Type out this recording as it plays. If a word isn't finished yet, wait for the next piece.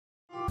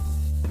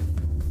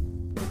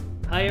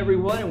Hi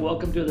everyone and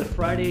welcome to the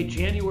Friday,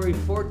 January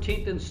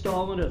 14th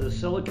installment of the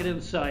Silicon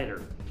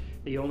Insider,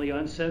 the only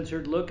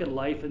uncensored look at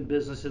life and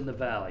business in the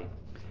Valley.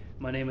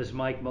 My name is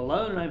Mike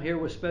Malone and I'm here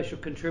with special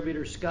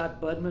contributor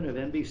Scott Budman of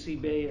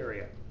NBC Bay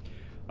Area.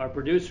 Our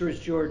producer is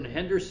Jordan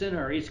Henderson,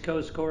 our East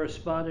Coast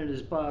correspondent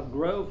is Bob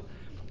Grove,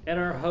 and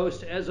our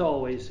host, as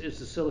always, is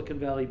the Silicon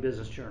Valley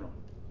Business Journal.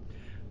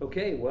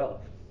 Okay,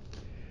 well,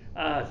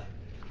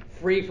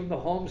 free from the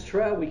Holmes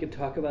trial, we can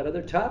talk about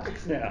other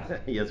topics now.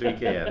 Yes, we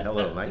can.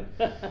 Hello, Mike.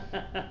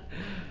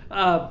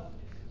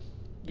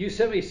 You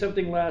sent me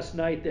something last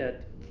night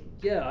that,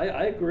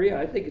 I agree.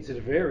 I think it's a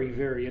very,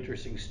 very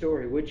interesting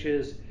story, which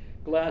is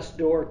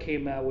Glassdoor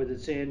came out with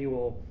its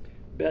annual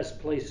best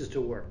places to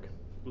work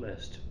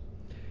list.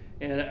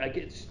 And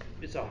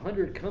it's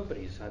 100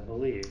 companies, I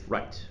believe.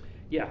 Right.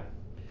 Yeah.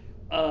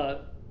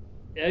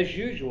 As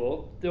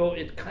usual, though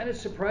it kind of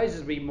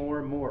surprises me more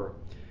and more,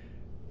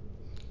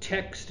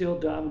 tech still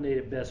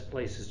dominated best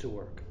places to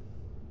work.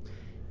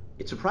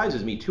 It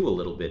surprises me too a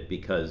little bit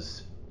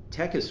because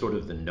tech is sort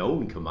of the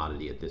known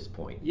commodity at this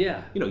point.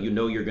 Yeah. You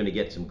know you're going to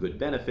get some good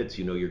benefits,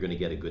 you know you're going to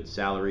get a good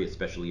salary,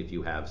 especially if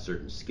you have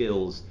certain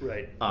skills.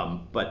 Right.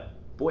 But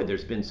boy,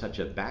 there's been such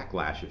a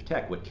backlash of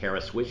tech, what Kara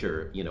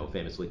Swisher,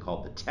 famously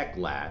called the tech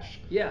lash.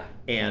 Yeah.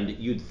 And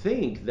you'd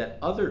think that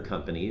other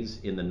companies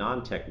in the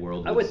non-tech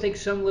world I would think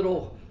some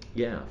little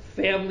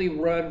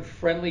family-run,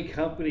 friendly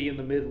company in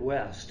the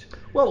Midwest.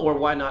 Well, or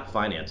why not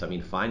finance? I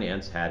mean,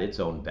 finance had its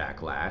own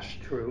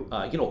backlash. True.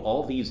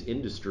 All these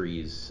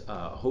industries,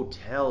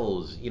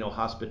 hotels,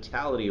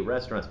 hospitality,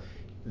 restaurants,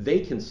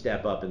 they can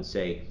step up and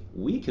say,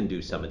 we can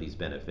do some of these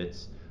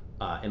benefits,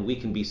 and we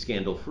can be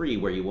scandal-free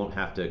where you won't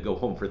have to go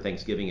home for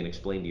Thanksgiving and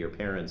explain to your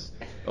parents,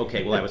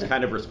 okay, well, I was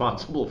kind of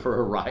responsible for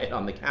a riot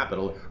on the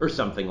Capitol or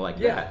something like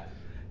that.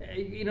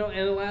 In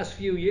the last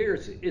few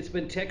years, it's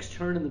been tech's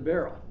turn in the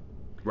barrel.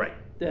 Right.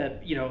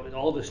 That,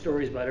 all the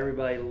stories about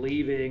everybody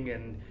leaving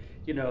and,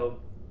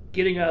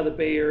 getting out of the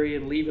Bay Area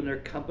and leaving their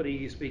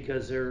companies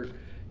because they're,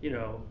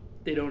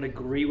 they don't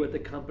agree with the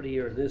company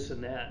or this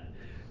and that.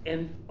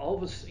 And all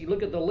of us, you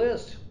look at the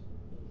list.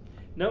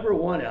 Number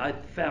one, I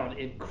found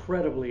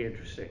incredibly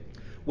interesting.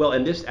 Well,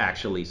 and this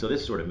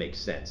sort of makes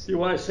sense. You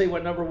want to say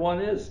what number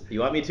one is? You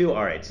want me to?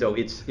 All right, so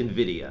it's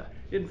Nvidia.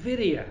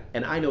 Nvidia.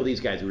 And I know these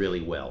guys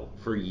really well.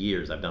 For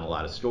years, I've done a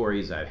lot of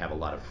stories. I have a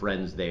lot of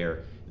friends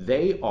there.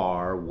 They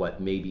are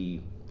what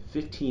maybe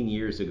 15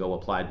 years ago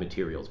Applied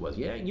Materials was.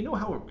 Yeah, you know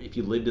how if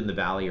you lived in the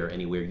Valley or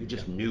anywhere, you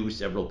just knew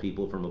several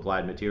people from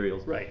Applied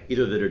Materials? Right.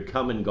 Either that had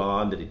come and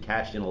gone, that had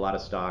cashed in a lot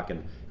of stock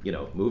and,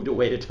 moved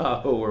away to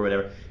Tahoe or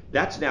whatever.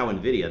 That's now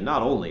Nvidia.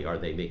 Not only are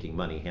they making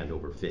money hand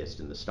over fist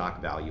and the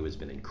stock value has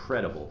been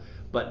incredible,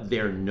 but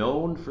they're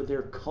known for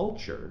their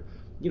culture.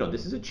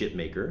 This is a chip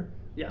maker,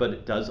 but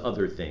it does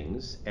other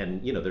things,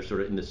 and they're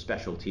sort of in the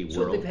specialty world.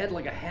 So they've had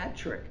like a hat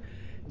trick.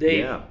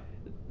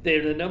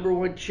 They're the number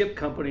one chip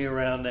company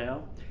around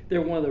now.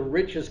 They're one of the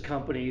richest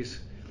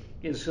companies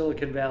in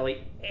Silicon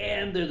Valley,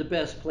 and they're the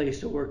best place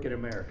to work in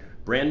America.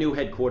 Brand new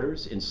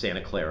headquarters in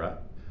Santa Clara,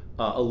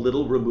 a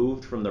little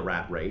removed from the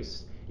rat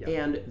race,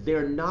 and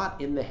they're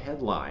not in the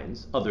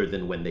headlines other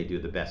than when they do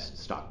the best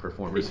stock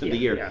performers of the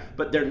year. Yeah.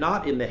 But they're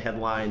not in the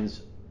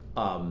headlines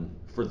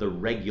for the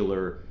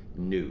regular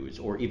news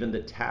or even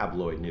the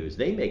tabloid news.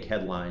 They make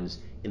headlines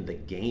in the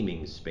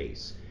gaming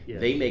space. Yes.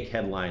 They make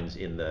headlines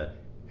in the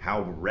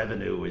how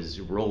revenue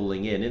is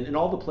rolling in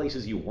all the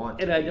places you want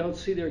to. And I don't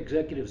see their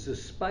executives,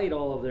 despite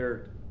all of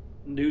their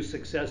new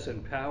success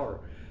and power,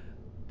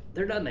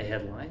 they're not in the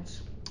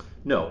headlines.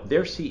 No,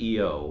 their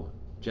CEO,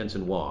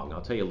 Jensen Huang,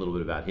 I'll tell you a little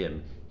bit about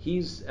him.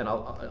 He's, and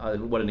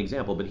what an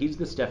example, but he's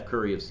the Steph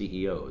Curry of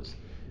CEOs.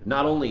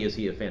 Not only is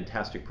he a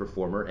fantastic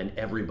performer and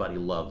everybody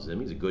loves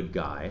him, he's a good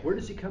guy. Where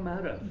does he come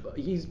out of?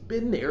 He's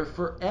been there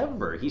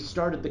forever. He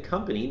started the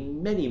company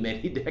many,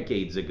 many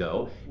decades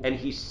ago, and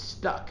he's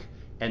stuck.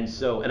 And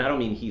I don't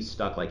mean he's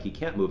stuck like he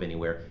can't move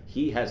anywhere.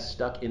 He has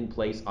stuck in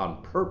place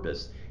on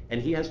purpose,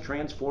 and he has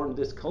transformed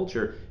this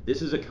culture.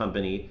 This is a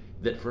company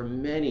that for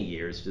many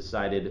years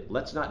decided,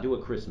 let's not do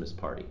a Christmas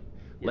party.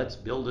 Let's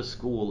build a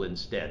school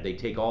instead. They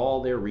take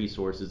all their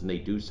resources and they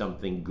do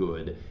something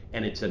good,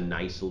 and it's a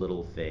nice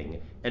little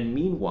thing. And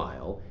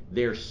meanwhile,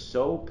 they're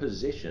so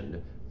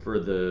positioned for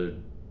the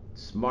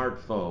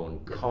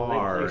smartphone,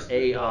 car,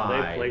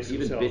 AI,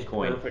 even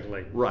Bitcoin.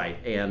 Perfectly. Right,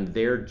 and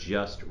they're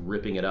just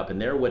ripping it up. And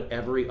they're what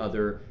every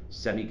other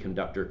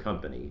semiconductor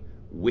company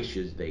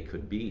wishes they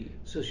could be.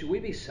 So should we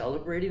be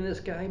celebrating this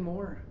guy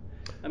more?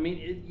 I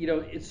mean,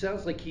 it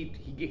sounds like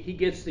he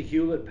gets the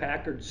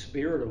Hewlett-Packard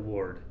Spirit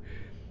Award.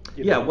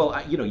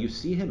 Well, you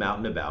see him out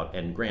and about,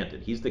 and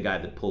granted, he's the guy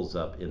that pulls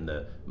up in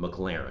the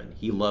McLaren.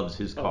 He loves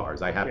his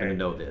cars. I happen to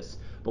know this.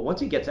 But once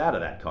he gets out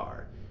of that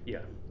car,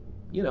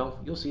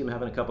 you'll see him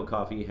having a cup of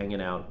coffee,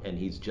 hanging out, and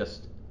he's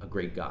just a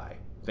great guy,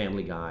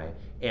 family guy.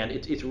 And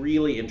it's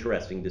really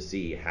interesting to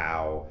see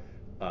how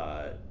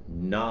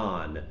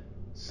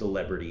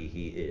non-celebrity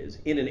he is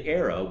in an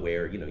era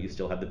where, you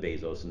still have the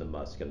Bezos and the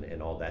Musk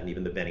and all that, and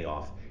even the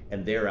Benioff,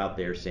 and they're out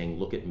there saying,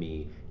 look at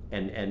me.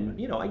 And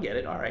you know, I get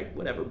it, all right,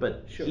 whatever,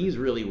 but Sure. he's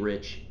really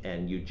rich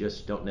and you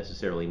just don't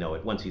necessarily know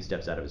it once he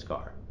steps out of his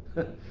car.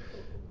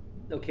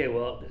 Okay,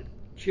 well,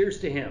 cheers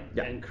to him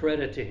Yeah. and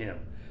credit to him.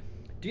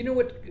 Do you know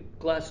what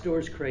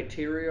Glassdoor's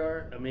criteria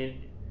are? I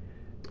mean,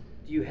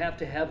 do you have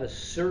to have a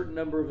certain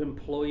number of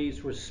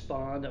employees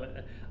respond?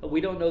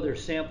 We don't know their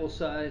sample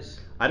size.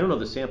 I don't know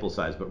the sample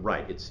size, but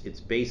right, it's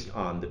based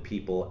on the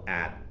people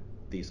at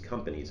these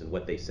companies and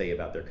what they say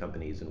about their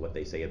companies and what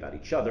they say about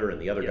each other and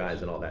the other Yes.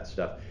 guys and all that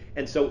stuff.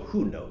 And so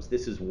who knows?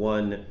 This is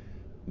one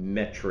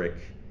metric.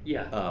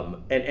 Yeah.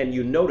 And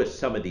you notice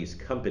some of these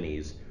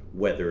companies,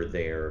 whether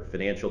they're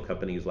financial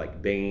companies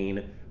like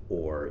Bain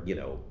or, you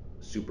know,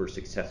 super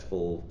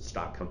successful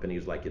stock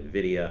companies like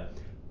Nvidia,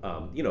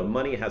 you know,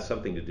 money has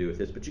something to do with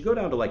this. But you go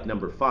down to like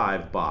number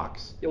 5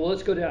 box. Yeah, well,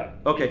 let's go down.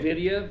 Okay.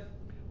 Nvidia,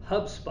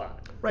 HubSpot.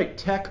 Right,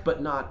 tech,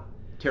 but not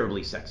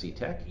terribly sexy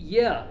tech.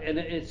 Yeah, and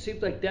it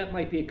seems like that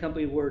might be a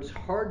company where it's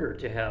harder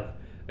to have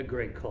a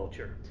great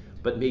culture.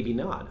 But maybe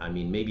not. I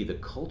mean, maybe the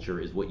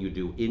culture is what you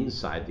do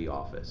inside the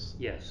office,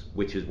 Yes.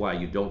 which is why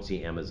you don't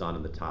see Amazon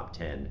in the top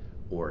 10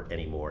 or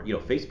anymore. You know,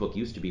 Facebook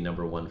used to be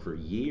number 1 for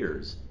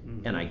years,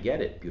 and I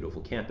get it.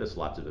 Beautiful campus,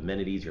 lots of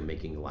amenities, you're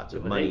making lots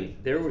of money.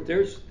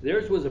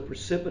 Theirs was a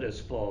precipitous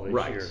fall this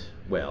Right. year.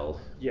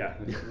 Well, Yeah.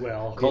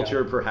 Well.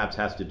 culture perhaps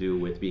has to do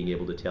with being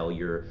able to tell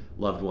your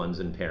loved ones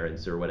and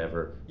parents or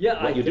whatever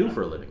Yeah, what you do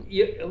for a living.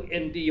 Yeah,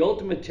 and the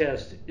ultimate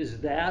test is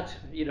that,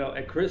 you know,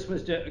 at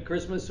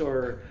Christmas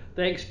or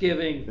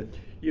Thanksgiving,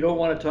 you don't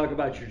want to talk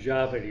about your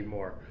job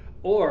anymore.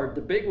 Or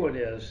the big one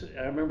is,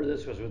 I remember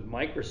this was with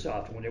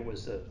Microsoft when it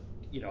was the,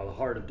 you know, the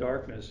heart of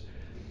darkness.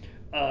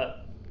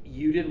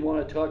 You didn't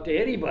want to talk to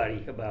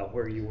anybody about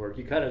where you work.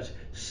 You kind of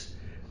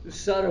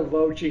sotto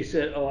voce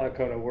said, "Oh, I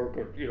kind of work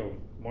at, you know,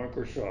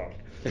 Microsoft."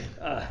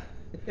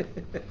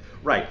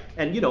 Right,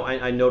 and you know,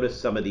 I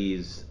noticed some of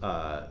these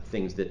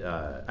things that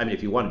I mean,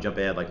 if you want to jump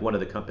ahead, like one of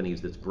the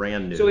companies that's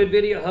brand new. So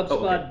Nvidia, HubSpot,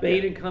 Oh, okay,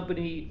 Bain yeah. and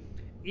Company,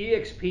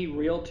 EXP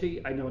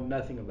Realty. I know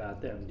nothing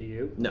about them. Do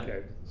you? No.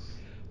 Okay.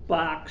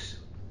 Box,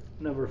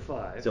 number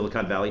 5.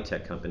 Silicon Valley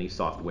tech company,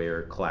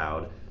 software,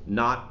 cloud,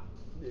 not,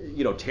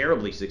 you know,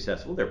 terribly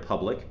successful. They're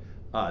public.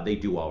 They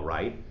do all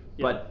right.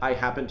 Yeah. But I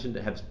happen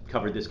to have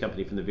covered this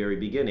company from the very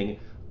beginning.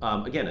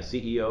 Again, a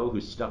CEO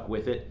who's stuck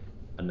with it,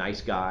 a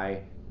nice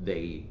guy.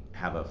 They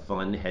have a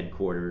fun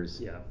headquarters.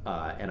 Yeah.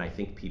 And I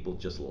think people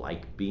just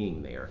like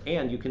being there.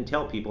 And you can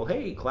tell people,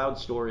 hey, cloud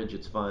storage,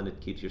 it's fun. It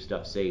keeps your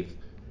stuff safe.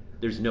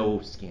 There's no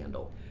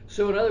scandal.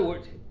 So in other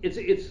words,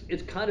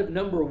 it's kind of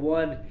number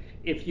 1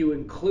 if you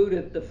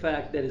included the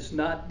fact that it's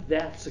not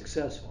that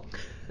successful.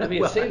 I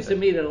mean, Well, it seems to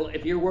me that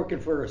if you're working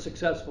for a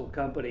successful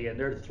company and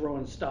they're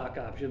throwing stock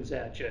options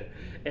at you,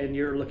 and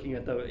you're looking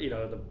at the, you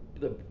know,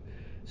 the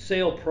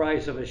sale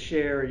price of a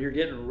share, and you're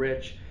getting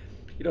rich,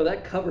 you know,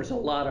 that covers a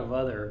lot of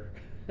other,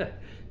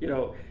 you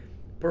know,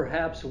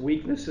 perhaps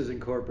weaknesses in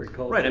corporate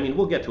culture. Right. I mean,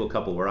 we'll get to a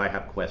couple where I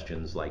have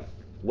questions like,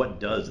 what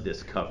does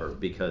this cover?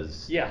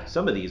 Because Yeah.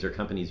 some of these are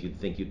companies you'd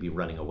think you'd be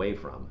running away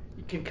from.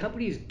 Can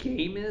companies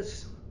game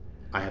this?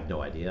 I have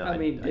no idea. I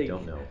mean, I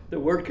don't know. The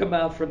word come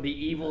out from the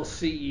evil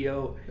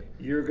CEO,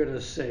 you're going to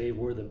say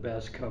we're the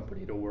best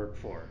company to work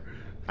for.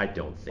 I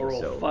don't think Or so.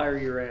 we'll fire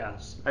your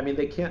ass. I mean,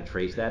 they can't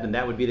trace that, and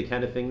that would be the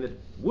kind of thing that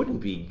wouldn't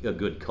be a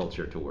good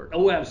culture to work.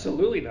 Oh,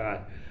 absolutely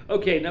not.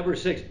 Okay, number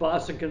 6,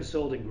 Boston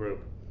Consulting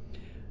Group.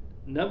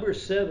 Number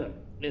 7,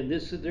 and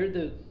they're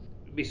the,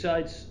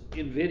 besides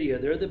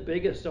Nvidia, they're the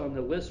biggest on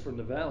the list from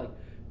the Valley,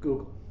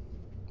 Google.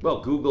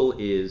 Well, Google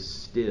is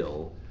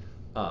still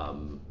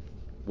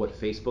what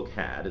Facebook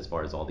had as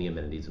far as all the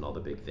amenities and all the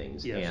big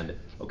things. Yes. And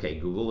okay,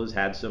 Google has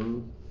had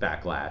some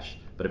backlash,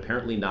 but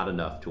apparently not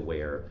enough to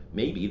where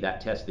maybe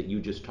that test that you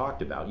just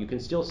talked about, you can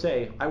still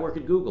say, I work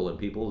at Google, and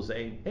people will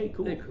say, hey,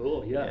 cool. Hey,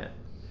 cool, yeah.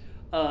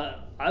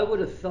 I would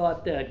have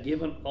thought that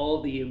given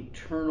all the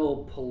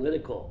internal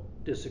political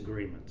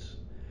disagreements,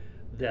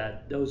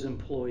 that those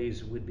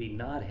employees would be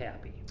not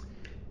happy.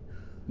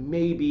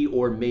 Maybe,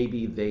 or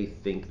maybe they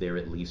think they're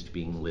at least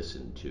being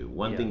listened to.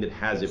 One Yeah, thing that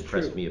has that's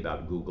impressed true. me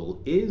about Google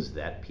is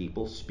that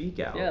people speak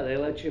out. Yeah, they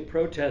let you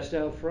protest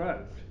out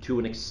front. To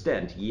an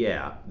extent,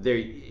 yeah.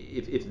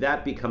 If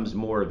that becomes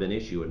more of an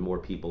issue and more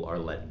people are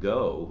let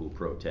go who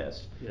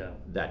protest, Yeah.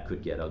 that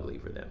could get ugly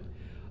for them.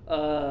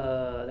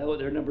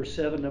 They're number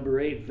 7. Number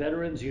 8,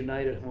 Veterans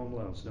United Home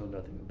Loans. Know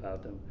nothing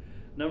about them.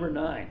 Number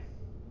 9,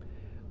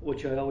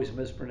 which I always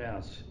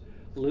mispronounce,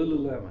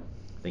 Lululemon.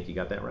 I think you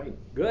got that right.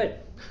 Good.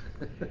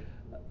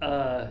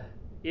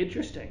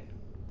 Interesting.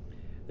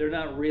 They're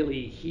not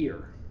really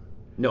here.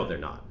 No, they're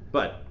not.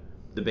 But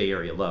the Bay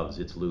Area loves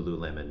its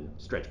Lululemon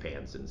stretch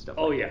pants and stuff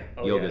Oh like yeah, that.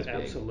 oh Yoga's yeah,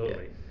 big.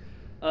 absolutely.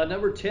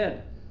 Number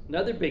 10,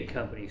 another big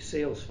company,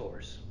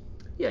 Salesforce.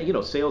 Yeah, you know,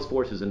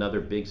 Salesforce is another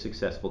big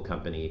successful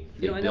company.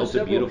 They I know built a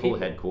several beautiful people-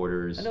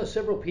 headquarters. I know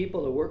several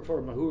people that work for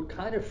them who were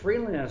kind of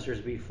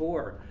freelancers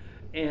before,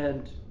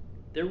 and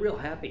they're real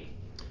happy.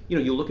 You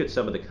know, you look at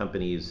some of the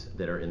companies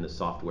that are in the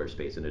software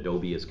space, and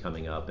Adobe is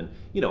coming up, and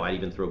you know, I'd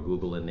even throw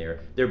Google in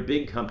there. They're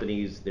big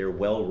companies, they're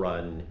well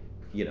run,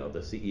 you know, the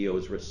CEO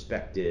is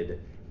respected,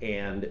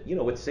 And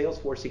with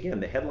Salesforce, again,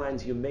 the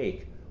headlines you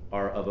make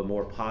are of a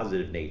more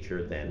positive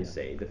nature than,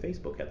 say, the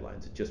Facebook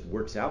headlines. It just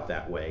works out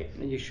that way.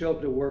 And you show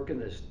up to work in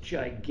this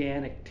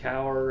gigantic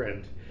tower,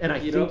 and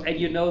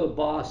you know the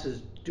boss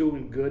is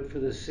doing good for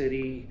the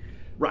city.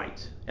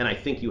 Right. And I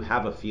think you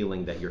have a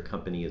feeling that your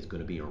company is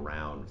going to be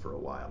around for a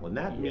while. And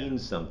that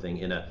means something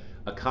in an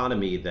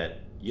economy that,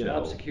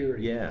 Job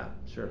security. Yeah,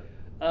 sure.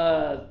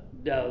 No,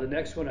 the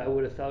next one I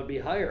would have thought would be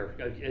higher.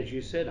 As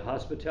you said,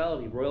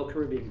 hospitality, Royal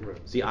Caribbean Group.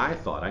 See, I'm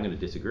going to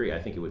disagree.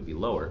 I think it would be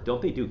lower.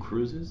 Don't they do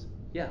cruises?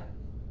 Yeah.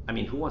 I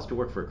mean, who wants to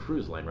work for a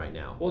cruise line right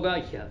now? Well,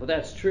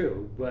 that's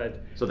true,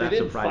 but so they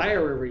didn't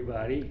fire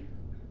everybody.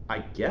 I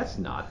guess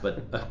not,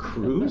 but a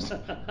cruise?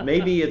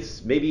 maybe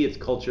its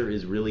culture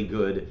is really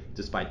good,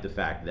 despite the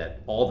fact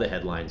that all the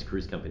headlines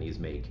cruise companies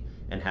make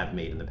and have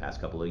made in the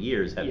past couple of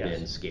years have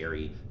been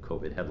scary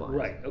COVID headlines.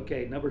 Right.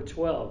 Okay. Number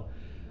 12,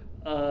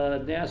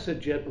 NASA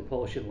Jet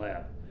Propulsion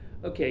Lab.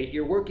 Okay,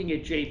 you're working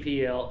at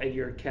JPL and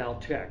you're at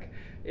Caltech.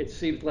 It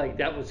seems like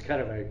that was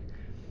kind of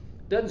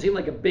doesn't seem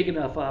like a big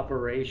enough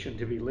operation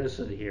to be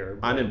listed here.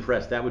 I'm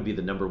impressed. That would be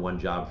the number one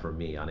job for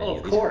me on any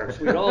of these. Of course,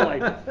 we'd all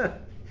like.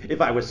 If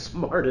I was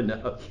smart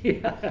enough.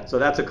 Yeah. So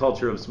that's a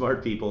culture of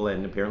smart people,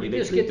 and apparently you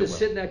just get to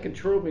sit in that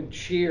control room and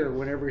cheer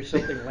whenever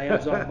something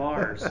lands on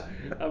Mars.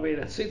 I mean,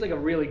 it seems like a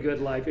really good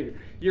life.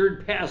 You're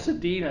in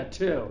Pasadena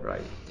too.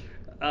 Right.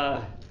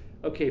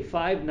 Okay,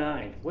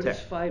 5'9". What Tech.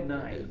 is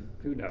 5'9"?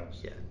 Who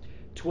knows? Yeah.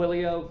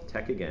 Twilio.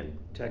 Tech again.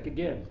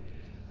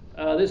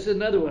 This is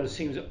another one that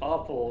seems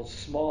awful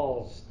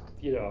small,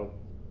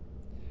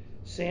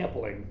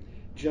 sampling.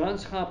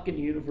 Johns Hopkins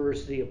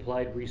University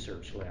Applied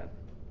Research Lab.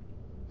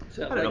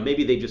 I don't know,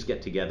 maybe they just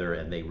get together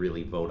and they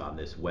really vote on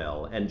this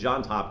well. And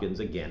Johns Hopkins,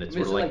 again, it's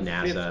sort of like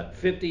NASA.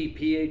 50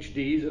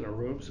 PhDs in a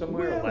room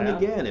somewhere. Well, and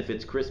again, if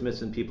it's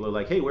Christmas and people are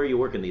like, hey, where are you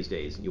working these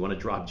days? You want to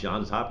drop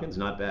Johns Hopkins?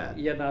 Not bad.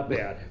 Yeah, not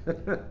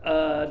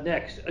bad.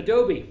 Next,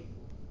 Adobe.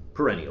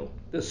 Perennial.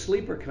 The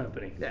sleeper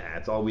company. Yeah,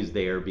 it's always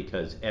there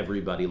because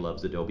everybody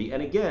loves Adobe.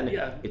 And again,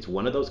 it's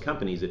one of those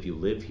companies, if you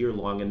live here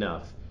long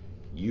enough,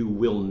 you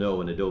will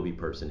know an Adobe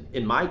person.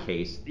 In my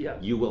case,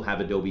 you will have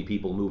Adobe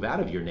people move out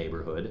of your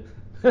neighborhood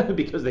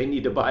because they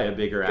need to buy a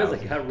bigger house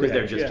because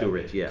they're just too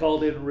rich. Yeah.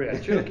 Called in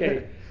rich.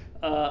 Okay.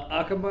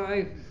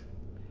 Akamai.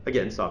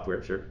 Again,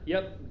 software, sure.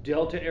 Yep.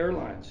 Delta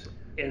Airlines,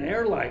 an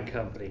airline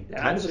company.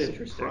 That's kind of a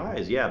interesting.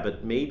 Surprise, yeah,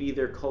 but maybe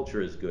their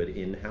culture is good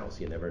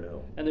in-house. You never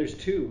know. And there's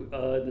two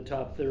in the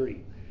top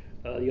 30.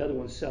 The other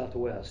one's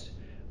Southwest.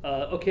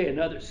 Okay,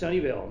 another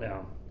Sunnyvale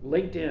now.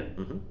 LinkedIn.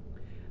 Mm-hmm.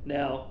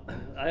 Now,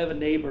 I have a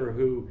neighbor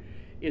who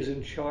is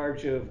in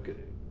charge of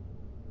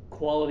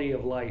quality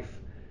of life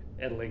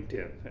at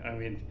LinkedIn. I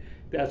mean,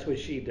 that's what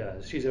she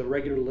does. She's a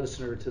regular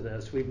listener to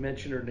this. We've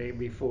mentioned her name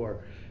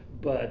before,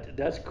 but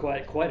that's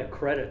quite a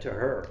credit to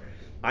her.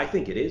 I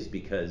think it is,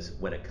 because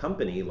when a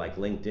company like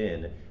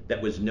LinkedIn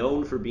that was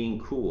known for being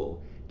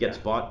cool gets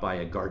bought by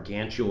a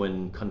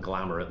gargantuan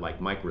conglomerate like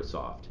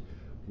Microsoft,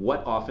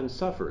 what often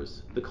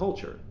suffers? The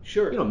culture.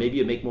 Sure. Maybe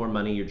you make more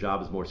money, your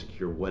job is more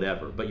secure,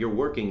 whatever, but you're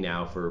working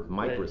now for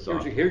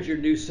Microsoft. Here's your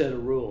new set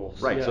of rules.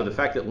 Right, so the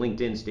fact that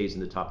LinkedIn stays in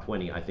the top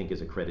 20, I think,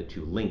 is a credit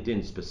to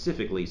LinkedIn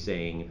specifically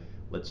saying,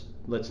 let's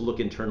look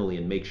internally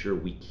and make sure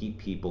we keep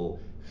people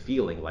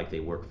feeling like they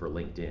work for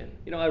LinkedIn.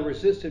 I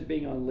resisted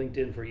being on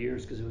LinkedIn for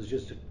years because it was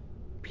just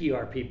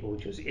PR people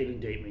just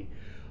inundate me.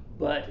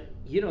 But,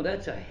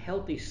 that's a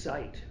healthy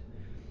site.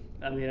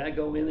 I mean, I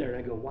go in there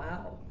and I go,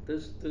 wow,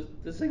 this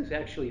thing's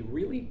actually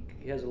really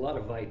has a lot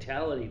of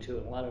vitality to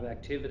it, a lot of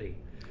activity.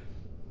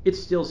 It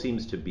still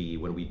seems to be,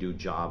 when we do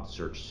job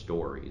search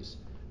stories,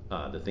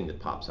 the thing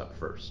that pops up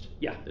first.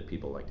 Yeah. That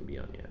people like to be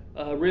on,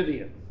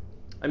 Rivian.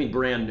 I mean,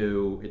 brand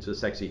new, it's a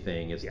sexy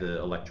thing, it's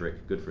the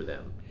electric, good for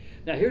them.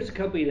 Now, here's a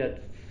company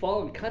that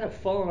kind of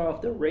fallen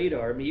off the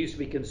radar. I mean, it used to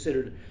be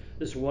considered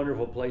this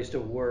wonderful place to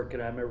work,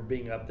 and I remember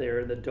being up there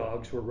and the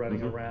dogs were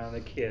running around,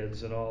 the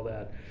kids and all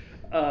that.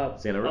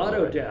 Santa Rosa,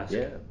 Autodesk.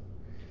 right?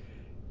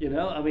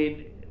 Yeah. I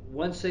mean,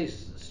 once they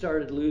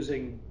started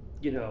losing,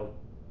 Carol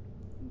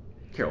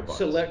Bartz.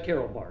 Select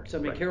Carol Bartz. I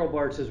mean, Carol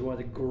Bartz is one of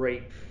the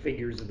great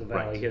figures of the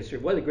Valley history,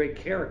 one of the great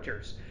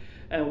characters.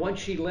 And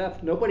once she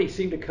left, nobody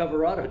seemed to cover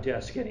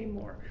Autodesk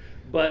anymore.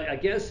 But I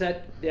guess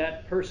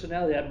that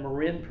personality, that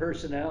Marin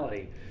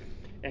personality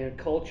and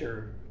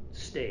culture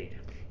stayed.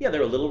 Yeah,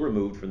 they're a little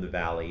removed from the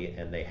Valley,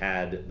 and they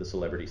had the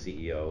celebrity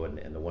CEO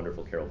and the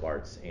wonderful Carol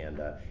Bartz,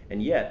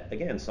 and yet,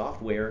 again,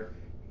 software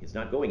is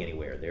not going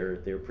anywhere.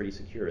 They're pretty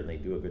secure, and they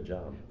do a good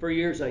job. For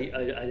years,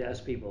 I'd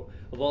ask people,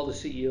 of all the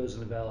CEOs in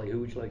the Valley, who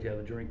would you like to have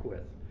a drink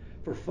with?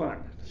 For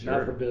fun,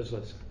 not for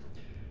business.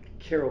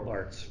 Carol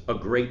Bartz. A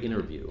great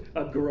interview.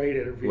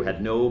 Who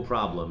had no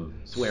problem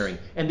swearing.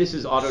 And this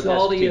is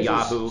Autodesk to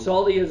Yahoo.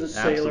 Salty as a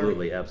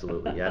sailor.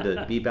 Absolutely. You had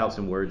to beep out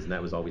some words, and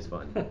that was always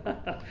fun.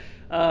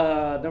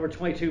 Number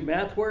 22,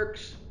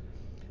 MathWorks.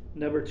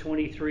 Number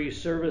 23,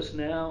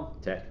 ServiceNow.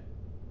 Tech.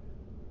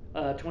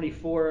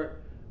 24,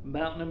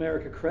 Mountain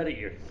America Credit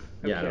Union.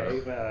 Yeah.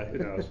 Okay, who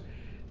knows?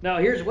 Now,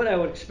 here's what I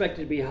would expect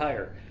it to be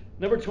higher.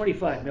 Number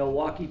 25,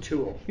 Milwaukee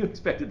Tool. You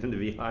expected them to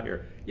be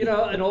higher. You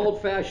know, an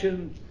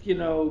old-fashioned, you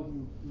know,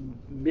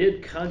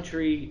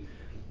 mid-country,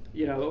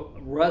 you know,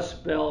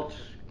 Rust Belt,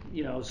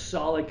 you know,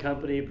 solid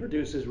company,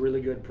 produces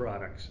really good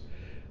products.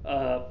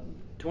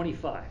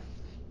 25.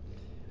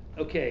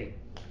 Okay,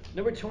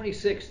 number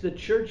 26, the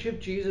Church of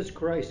Jesus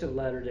Christ of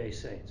Latter-day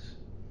Saints.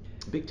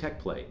 Big tech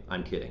play.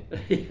 I'm kidding.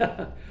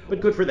 Yeah.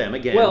 But good for them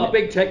again. Well, a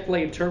big tech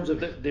play in terms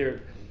of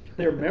their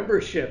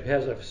membership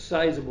has a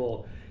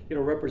sizable, you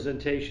know,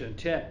 representation in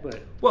tech,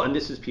 but well, and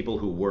this is people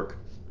who work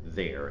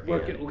there.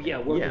 work in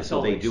So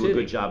Salt they Lake do City. a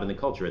good job in the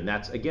culture, and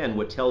that's again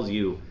what tells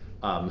you,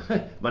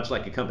 much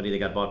like a company that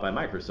got bought by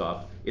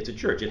Microsoft, it's a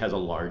church. It has a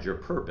larger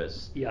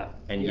purpose. Yeah.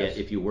 And yes.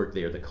 yet, if you work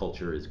there, the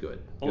culture is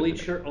good. Only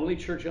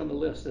church on the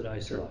list that I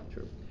saw.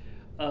 True.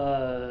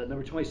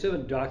 Number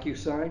 27,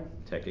 DocuSign.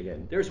 Tech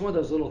again. There's one of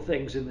those little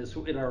things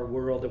in our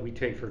world that we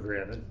take for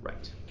granted.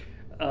 Right.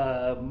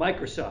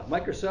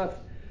 Microsoft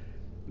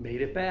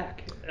made it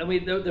back. I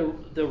mean,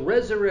 the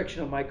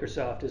resurrection of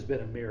Microsoft has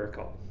been a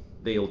miracle.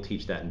 They'll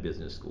teach that in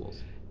business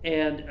schools.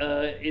 And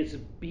it's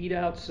beat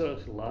out so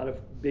a lot of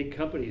big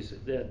companies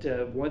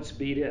that once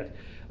beat it.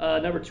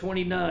 Number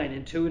 29,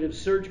 Intuitive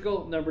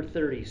Surgical. Number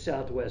 30,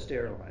 Southwest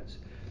Airlines.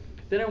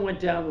 Then I went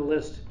down the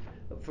list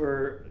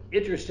for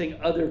interesting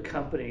other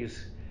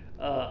companies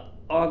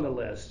on the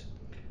list.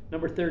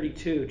 Number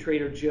 32,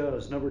 Trader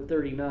Joe's. Number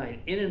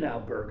 39,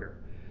 In-N-Out Burger.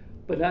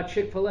 But not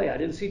Chick-fil-A. I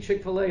didn't see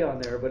Chick-fil-A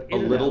on there, but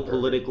In-N-Out A little Burger.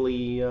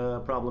 politically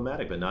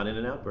problematic, but not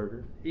In-N-Out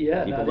Burger.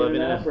 Yeah, People not love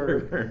In-N-Out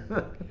In-N-Out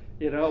Burger.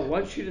 You know,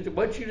 once you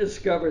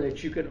discover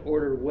that you can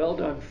order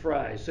well-done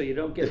fries, so you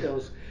don't get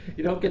those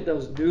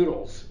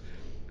noodles,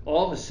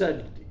 all of a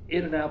sudden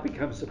In-N-Out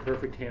becomes the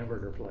perfect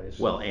hamburger place.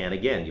 Well, and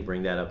again, you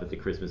bring that up at the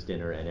Christmas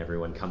dinner, and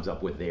everyone comes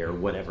up with their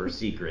whatever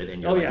secret,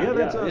 and you're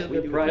that's us.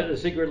 The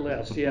secret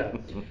list, yeah.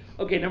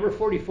 Okay, number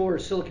 44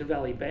 is Silicon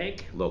Valley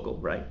Bank. Local,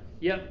 right?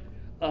 Yep.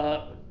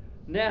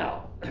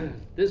 Now,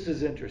 this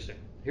is interesting.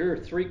 Here are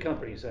three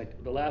companies.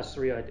 The last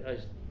three I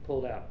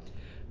pulled out.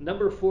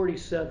 Number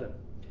 47,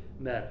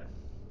 Meta.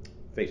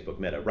 Facebook,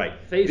 Meta, right?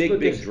 Facebook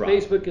big drop.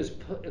 Facebook is,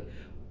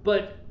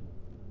 but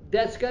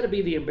that's got to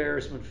be the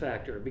embarrassment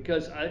factor,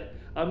 because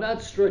I'm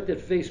not struck that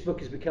Facebook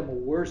has become a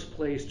worse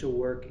place to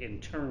work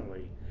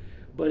internally,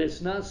 but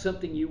it's not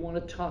something you want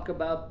to talk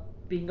about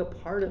being a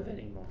part of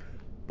anymore.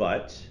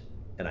 But,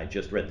 and I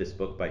just read this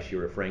book by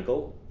Shira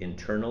Frankel,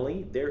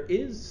 internally there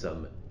is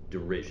some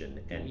derision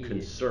and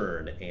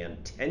concern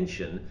and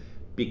tension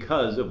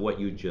because of what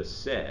you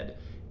just said.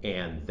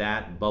 And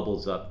that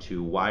bubbles up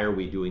to, why are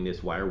we doing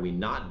this? Why are we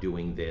not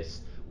doing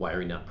this? Why are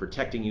we not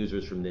protecting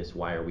users from this?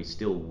 Why are we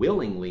still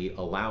willingly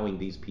allowing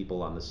these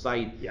people on the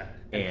site? Yeah.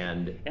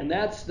 And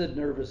that's the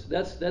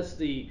that's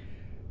the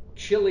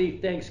chilly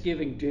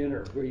Thanksgiving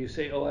dinner where you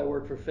say, oh, I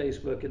work for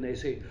Facebook, and they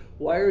say,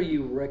 why are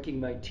you wrecking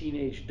my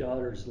teenage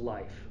daughter's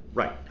life?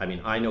 Right. I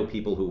mean, I know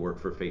people who work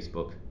for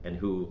Facebook and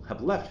who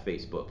have left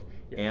Facebook,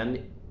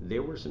 and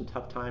there were some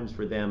tough times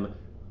for them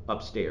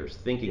upstairs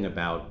thinking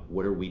about,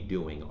 what are we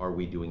doing? Are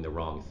we doing the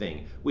wrong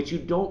thing? Which you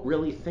don't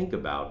really think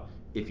about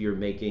if you're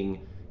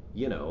making,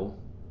 you know,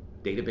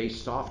 database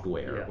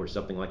software or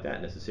something like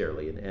that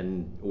necessarily,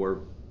 and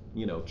or,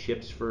 you know,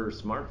 chips for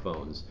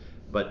smartphones.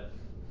 But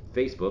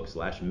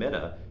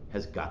Facebook/Meta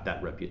has got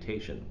that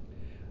reputation.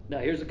 Now,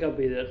 here's a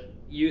company that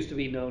used to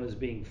be known as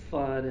being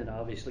fun, and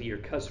obviously your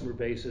customer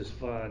base is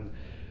fun.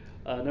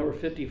 Number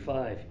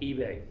 55,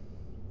 eBay.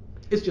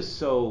 It's just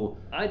so.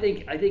 I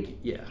think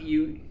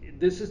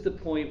this is the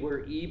point where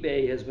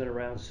eBay has been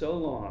around so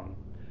long,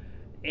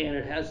 and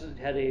it hasn't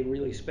had a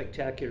really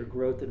spectacular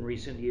growth in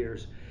recent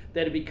years,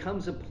 that it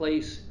becomes a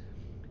place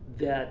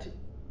that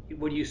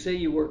when you say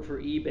you work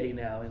for eBay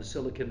now in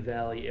Silicon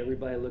Valley,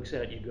 everybody looks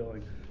at you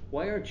going,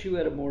 why aren't you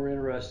at a more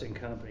interesting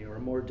company or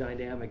a more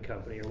dynamic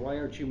company, or why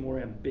aren't you more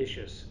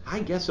ambitious? I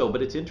guess so,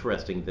 but it's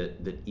interesting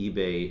that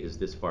eBay is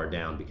this far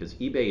down, because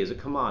eBay is a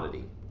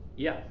commodity.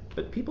 Yeah.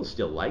 But people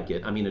still like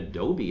it. I mean,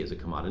 Adobe is a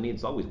commodity.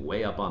 It's always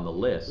way up on the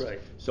list. Right.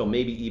 So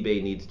maybe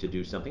eBay needs to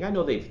do something. I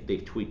know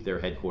they've tweaked their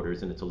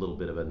headquarters, and it's a little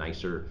bit of a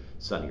nicer,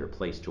 sunnier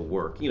place to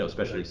work, you know,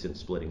 especially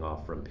since splitting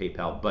off from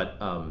PayPal. But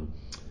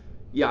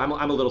yeah, I'm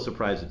a little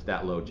surprised it's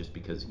that low, just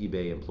because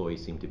eBay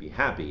employees seem to be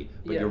happy.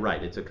 But you're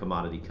right, it's a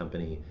commodity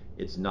company.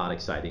 It's not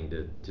exciting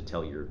to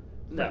tell your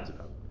friends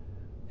about.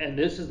 And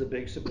this is the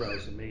big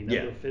surprise to me.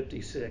 Number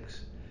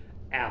 56,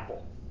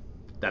 Apple.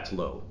 That's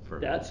low for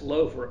me. That's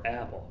low for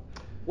Apple.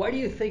 Why do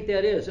you think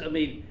that is? I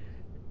mean,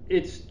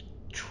 it's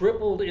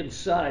tripled in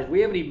size.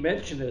 We haven't even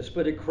mentioned this,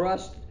 but it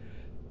crossed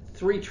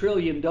 $3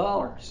 trillion.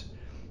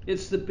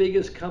 It's the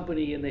biggest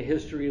company in the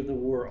history of the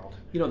world.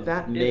 You know,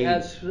 that may it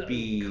has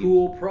be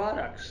cool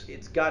products.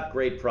 It's got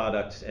great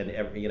products, and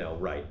you know,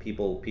 right?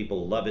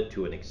 People love it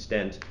to an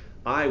extent.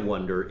 I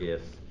wonder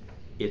if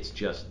it's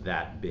just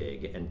that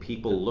big, and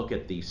people look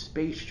at the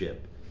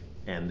spaceship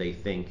and they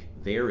think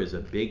there is a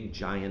big,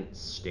 giant,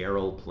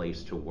 sterile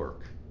place to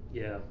work.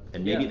 Yeah.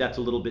 And maybe that's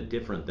a little bit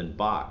different than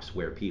Box,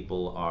 where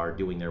people are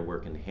doing their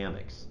work in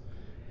hammocks.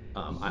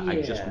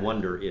 I just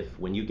wonder if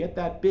when you get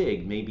that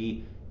big,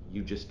 maybe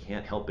you just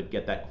can't help but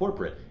get that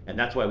corporate. And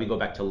that's why we go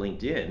back to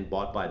LinkedIn,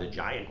 bought by the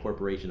giant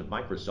corporation of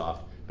Microsoft,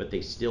 but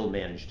they still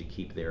managed to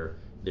keep their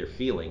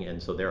feeling,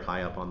 and so they're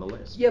high up on the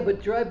list. Yeah,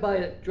 but drive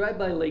by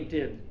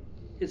LinkedIn.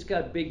 It's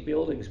got big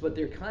buildings, but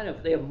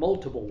they have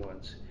multiple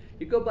ones.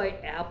 You go by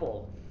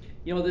Apple,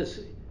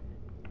 this.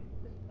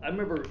 I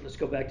remember, let's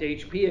go back to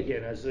HP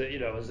again as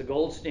the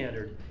gold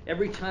standard.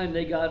 Every time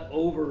they got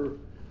over,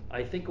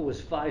 I think it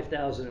was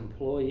 5,000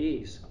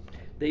 employees,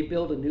 they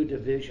built a new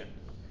division,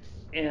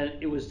 and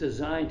it was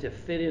designed to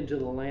fit into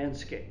the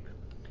landscape.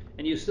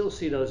 And you still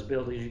see those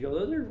buildings. You go,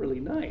 oh, they're really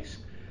nice.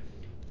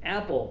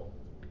 Apple,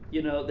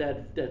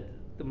 that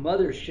the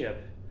mothership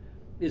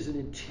is an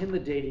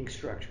intimidating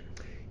structure.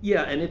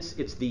 Yeah, and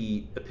it's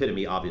the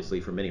epitome,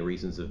 obviously, for many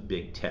reasons, of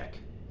big tech.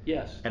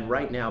 Yes. And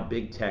right now,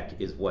 big tech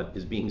is what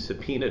is being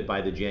subpoenaed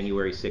by the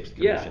January 6th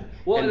Commission. Yeah.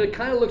 Well, and it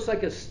kind of looks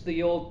like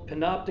the old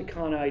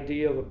panopticon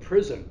idea of a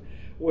prison,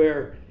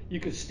 where you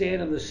could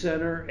stand in the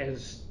center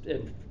and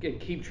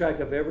keep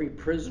track of every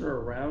prisoner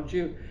around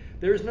you.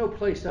 There's no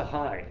place to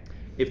hide.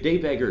 If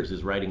Dave Eggers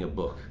is writing a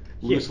book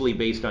loosely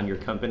based on your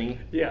company,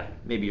 yeah,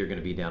 maybe you're going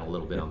to be down a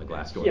little bit on the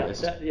Glassdoor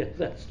list.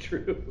 That's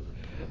true.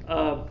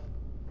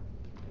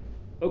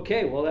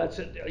 Okay, well, that's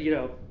it.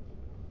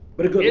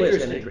 But a good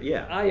list. Interesting.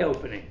 Yeah.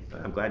 Eye-opening.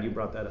 I'm glad you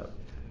brought that up.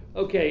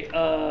 Okay,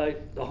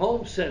 the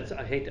Holmes sense.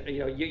 I hate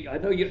to, I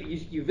know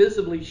you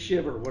visibly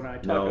shiver when I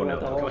talk about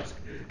the Holmes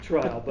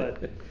trial,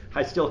 but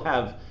I still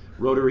have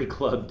Rotary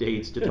Club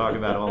dates to talk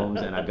about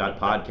Holmes, and I've got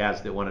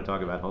podcasts that want to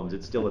talk about Holmes.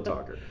 It's still a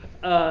talker.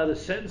 The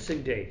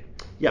sentencing date.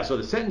 Yeah, so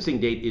the sentencing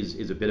date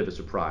is a bit of a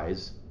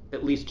surprise,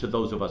 at least to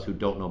those of us who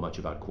don't know much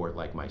about court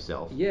like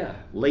myself. Yeah.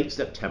 Late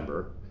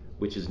September,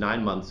 which is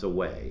 9 months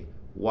away.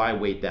 Why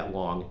wait that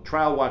long?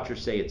 Trial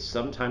watchers say it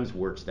sometimes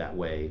works that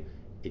way.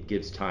 It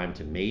gives time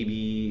to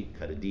maybe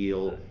cut a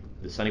deal.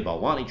 The Sunny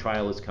Balwani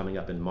trial is coming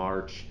up in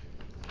March.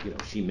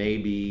 She may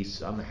be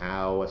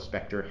somehow a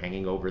specter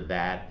hanging over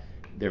that.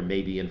 There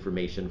may be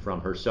information from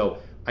her. So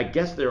I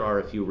guess there are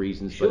a few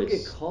reasons. She'll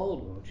get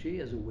called, won't she,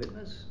 as a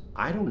witness?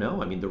 I don't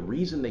know. I mean, the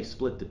reason they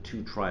split the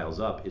two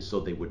trials up is so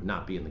they would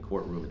not be in the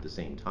courtroom at the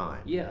same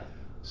time. Yeah.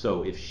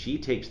 So if she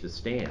takes the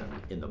stand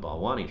in the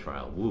Balwani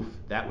trial, woof,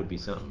 that would be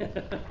something.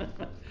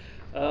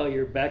 Oh,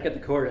 you're back at the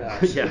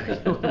courthouse. Yeah,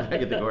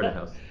 back at the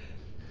courthouse.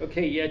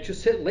 Okay, yeah,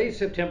 just late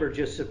September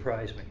just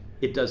surprised me.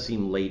 It does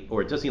seem late,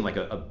 or it does seem like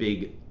a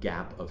big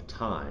gap of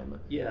time.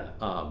 Yeah.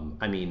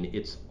 I mean,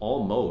 it's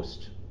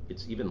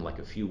even like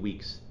a few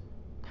weeks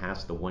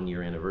past the 1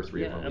 year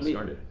anniversary of when we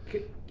started.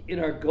 In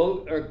our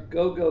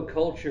go-go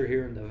culture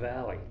here in the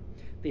Valley,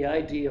 the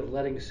idea of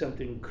letting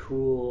something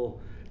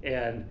cool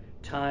and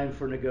time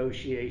for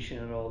negotiation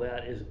and all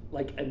that is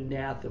like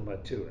anathema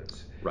to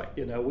us. Right.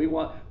 We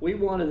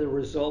wanted the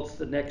results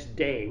the next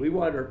day. We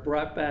wanted her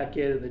brought back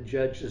in and the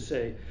judge to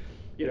say,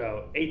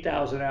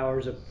 8,000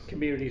 hours of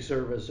community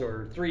service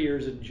or 3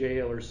 years in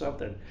jail or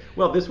something.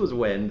 Well, this was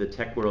when the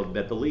tech world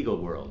met the legal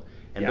world.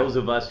 And those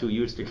of us who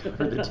used to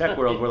cover the tech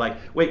world were like,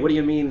 wait, what do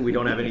you mean we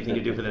don't have anything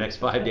to do for the next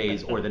 5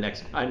 days or the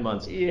next 9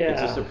 months? Yeah.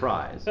 It's a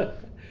surprise.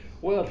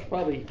 Well, it's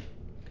probably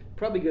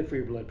good for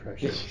your blood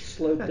pressure.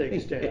 Slow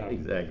things down.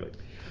 Exactly.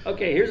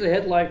 Okay, here's a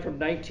headline from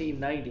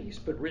 1990s,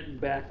 but written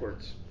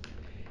backwards.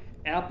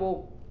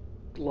 Apple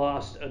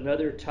lost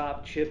another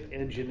top chip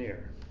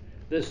engineer,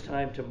 this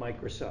time to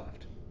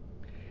Microsoft.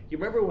 You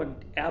remember when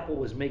Apple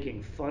was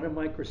making fun of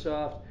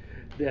Microsoft?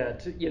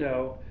 And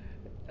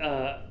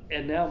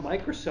now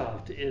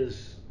Microsoft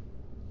is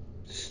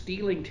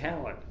stealing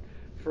talent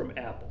from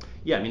Apple.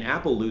 Yeah, I mean,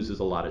 Apple loses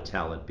a lot of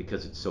talent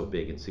because it's so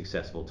big and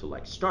successful to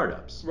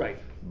startups. Right.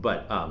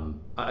 But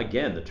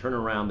again, the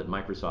turnaround that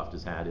Microsoft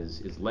has had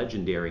is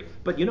legendary.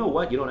 But you know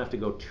what? You don't have to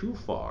go too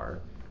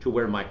far to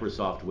where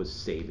Microsoft was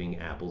saving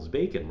Apple's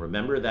bacon.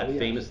 Remember that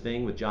famous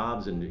thing with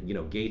Jobs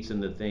and Gates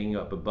and the thing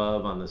up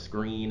above on the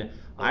screen?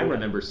 I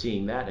remember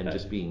seeing that and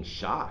just being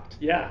shocked.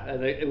 Yeah,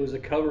 and it was a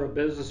cover of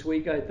Business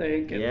Week, I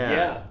think.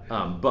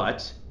 And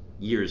but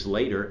years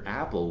later,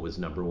 Apple was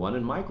number one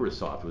and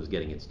Microsoft was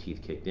getting its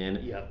teeth kicked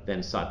in. Yep.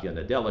 Then Satya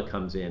Nadella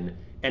comes in.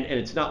 And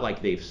it's not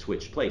like they've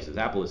switched places.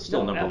 Apple is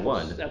still number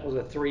one. Apple's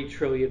a $3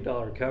 trillion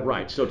company.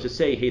 Right. So to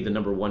say, hey, the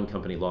number one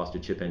company lost a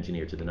chip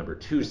engineer to the number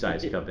two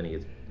size company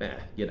is,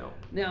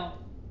 Now,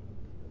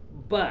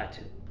 but,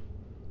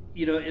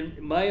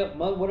 in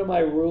one of my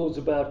rules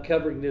about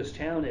covering this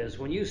town is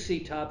when you see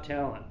top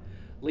talent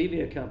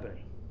leaving a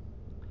company,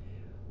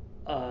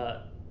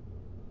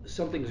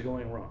 something's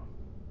going wrong.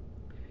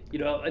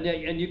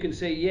 And you can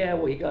say, yeah,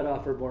 well, he got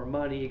offered more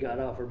money, he got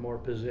offered more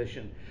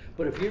position.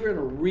 But if you're in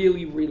a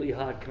really, really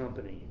hot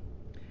company,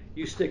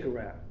 you stick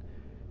around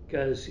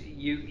because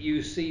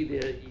you see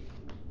the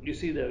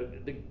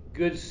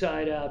good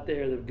side out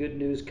there, the good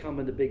news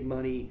coming, the big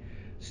money,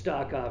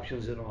 stock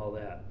options, and all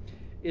that.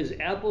 Is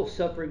Apple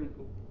suffering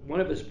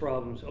one of its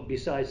problems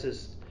besides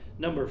this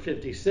number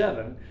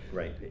 57?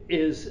 Right.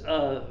 Is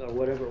or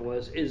whatever it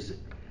was is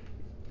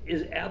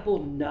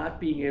Apple not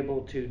being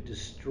able to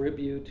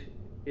distribute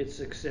its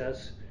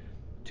success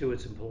to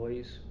its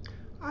employees?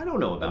 I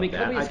don't know about that.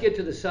 Companies get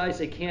to the size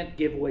they can't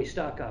give away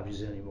stock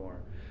options anymore,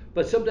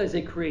 But sometimes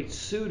they create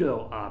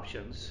pseudo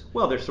options.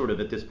 Well, they're sort of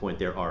at this point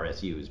they're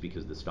RSUs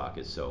because the stock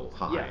is so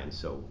high Yeah. and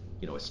so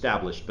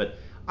established. But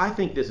I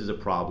think this is a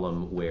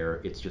problem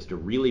where it's just a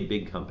really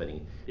big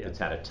company Yeah. that's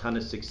had a ton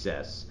of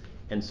success,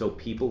 and so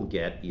people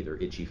get either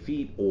itchy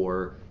feet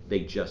or they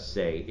just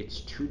say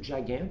it's too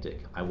gigantic.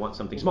 I want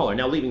something smaller.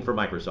 Now, leaving for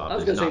Microsoft I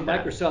was is going to say not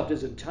bad. Microsoft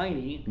isn't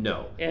tiny.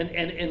 No.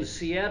 And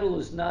Seattle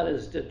is not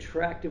as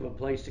attractive a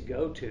place to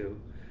go to.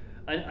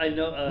 I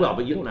know. Well,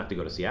 but you don't have to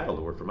go to Seattle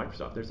to work for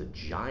Microsoft. There's a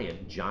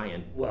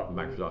giant Well,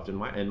 Microsoft in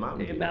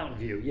Mountain View. In Mountain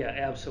View, yeah,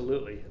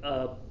 absolutely.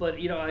 But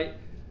a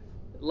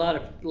lot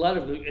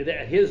of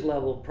at his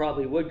level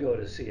probably would go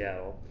to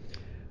Seattle.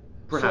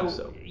 Perhaps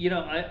so.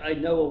 I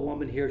know a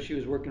woman here. She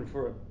was working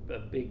for a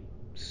big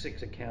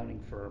six accounting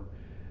firm,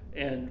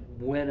 and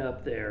went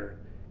up there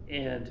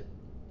and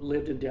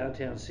lived in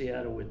downtown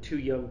Seattle with two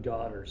young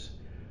daughters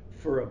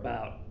for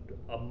about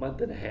a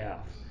month and a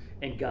half,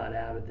 and got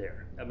out of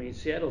there. I mean,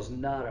 Seattle's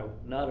not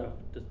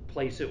the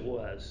place it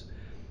was.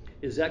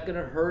 Is that going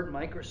to hurt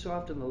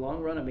Microsoft in the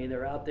long run? I mean,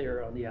 they're out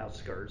there on the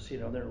outskirts, they're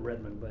in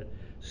Redmond, but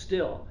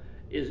still,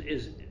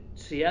 is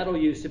Seattle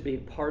used to be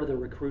part of the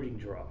recruiting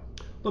draw.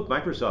 Look,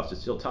 Microsoft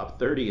is still top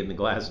 30 in the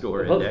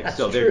Glassdoor Well, index, that's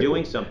so they're true.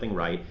 doing something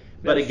right.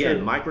 But That's again,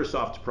 true.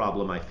 Microsoft's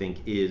problem, I think,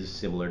 is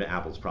similar to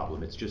Apple's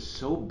problem. It's just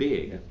so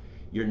big, Yeah.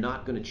 you're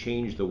not going to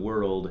change the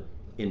world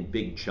in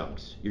big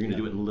chunks. You're going to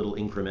do it in little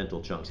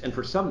incremental chunks. And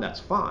for some, that's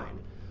fine.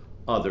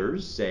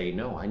 Others say,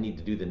 no, I need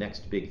to do the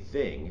next big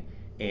thing.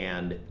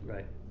 And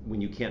Right.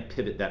 when you can't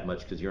pivot that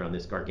much because you're on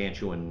this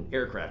gargantuan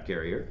aircraft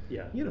carrier,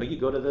 Yeah. you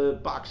go to the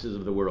Boxes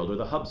of the world or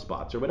the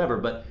HubSpots or whatever.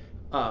 But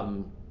Well,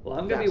 I'm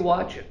going to that's be the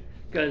watching,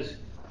 because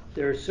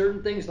there are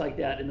certain things like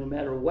that, and no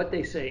matter what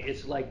they say,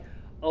 it's like,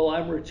 oh,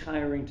 I'm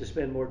retiring to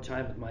spend more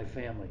time with my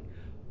family.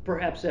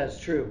 Perhaps that's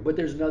true, but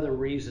there's another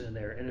reason in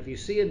there. And if you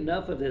see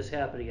enough of this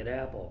happening at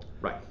Apple,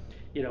 right.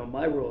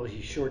 My rule is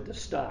you short the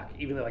stock,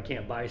 even though I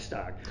can't buy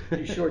stock.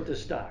 You short the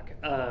stock.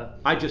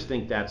 I just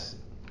think that's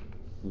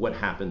what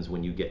happens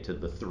when you get to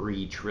the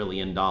 $3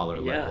 trillion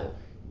level.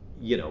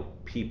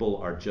 People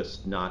are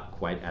just not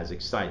quite as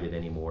excited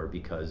anymore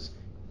because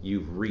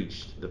you've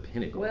reached the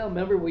pinnacle. Well,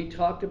 remember we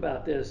talked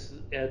about this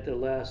at the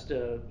last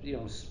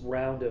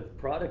round of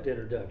product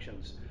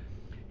introductions.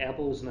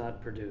 Apple has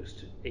not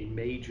produced a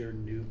major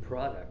new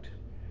product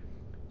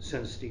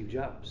since Steve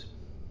Jobs.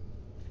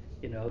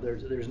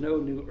 There's no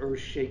new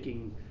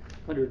earth-shaking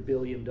 $100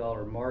 billion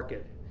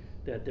market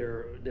that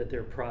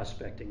they're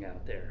prospecting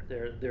out there.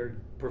 They're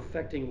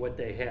perfecting what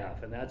they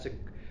have, and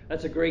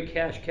that's a great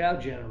cash cow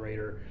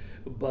generator,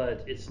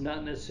 but it's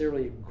not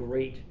necessarily a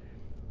great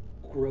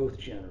growth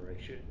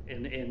generation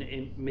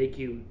and make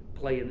you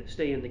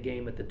stay in the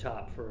game at the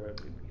top for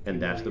a few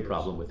And that's more the years.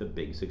 problem with a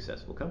big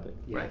successful company,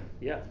 Yeah, right?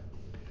 yeah.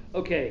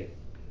 Okay.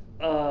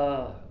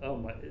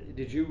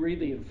 Did you read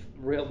the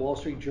Wall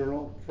Street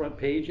Journal front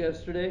page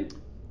yesterday?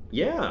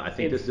 Yeah, I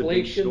think this is a big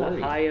Inflation the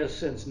story. highest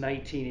since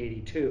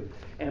 1982,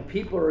 and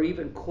people are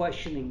even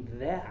questioning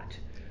that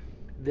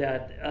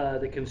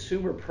the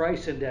consumer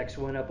price index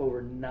went up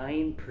over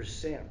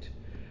 9%.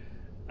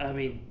 I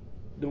mean,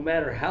 no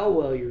matter how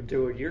well you're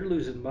doing, you're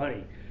losing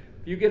money.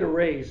 If you get a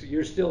raise,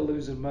 you're still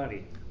losing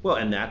money. Well,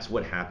 and that's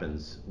what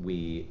happens.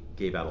 We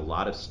gave out a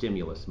lot of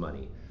stimulus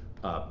money.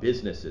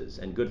 Businesses,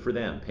 and good for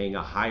them, paying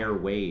a higher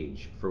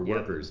wage for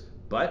workers.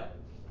 But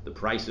the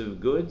price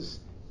of goods,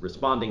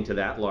 responding to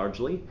that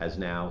largely, has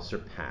now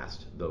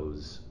surpassed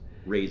those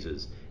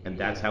raises. And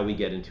that's how we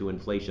get into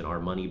inflation. Our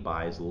money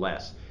buys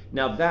less.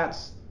 Now,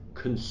 that's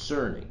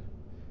concerning,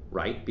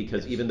 right?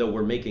 Because even though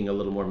we're making a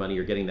little more money,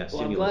 you're getting that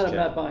stimulus I'm glad check.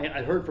 I'm not buying.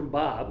 I heard from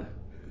Bob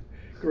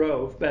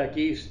Grove back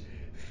east,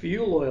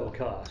 fuel oil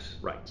costs.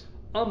 Right.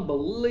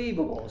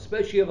 Unbelievable,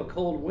 especially if you have a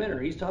cold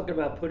winter. He's talking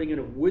about putting in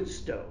a wood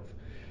stove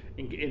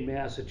in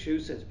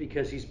Massachusetts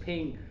because he's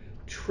paying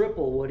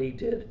triple what he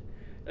did,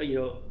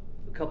 a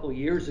couple of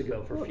years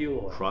ago for fuel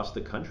oil. Across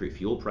the country,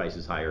 fuel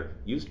prices higher,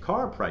 used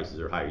car prices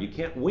are higher. You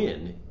can't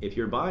win if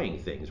you're buying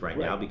things right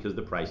now because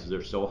the prices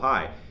are so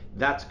high.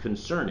 That's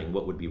concerning.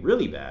 What would be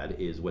really bad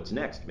is what's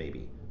next,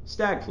 maybe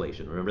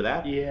stagflation. Remember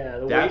that? Yeah,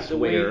 the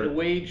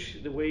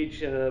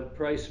wage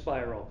price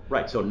spiral.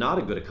 Right. So not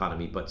a good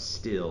economy, but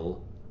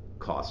still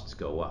costs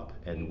go up,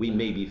 and we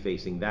may be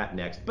facing that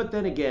next. But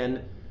then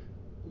again,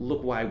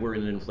 look why we're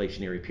in an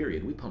inflationary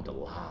period. We pumped a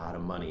lot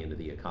of money into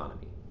the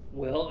economy.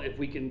 Well, if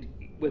we can,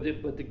 but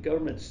the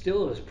government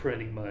still is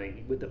printing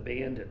money with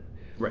abandon.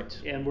 Right.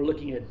 And we're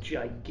looking at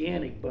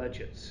gigantic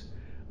budgets.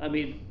 I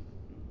mean,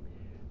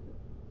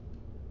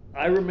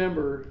 I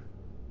remember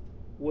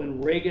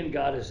when Reagan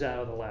got us out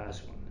of the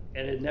last one,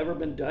 and it had never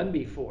been done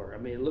before.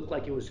 I mean, it looked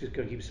like it was just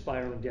going to keep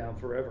spiraling down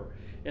forever.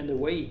 And the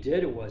way he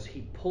did it was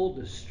he pulled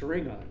the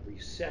string on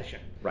recession.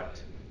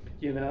 Right.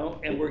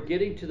 And we're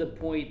getting to the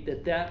point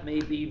that may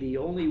be the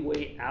only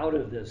way out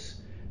of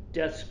this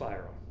death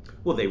spiral.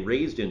 Well, they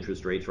raised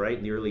interest rates, right,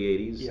 in the early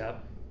 80s. Yeah.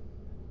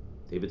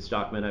 David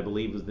Stockman, I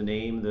believe, was the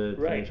name, the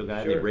financial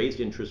guy. Sure. They raised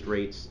interest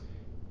rates,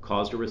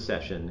 caused a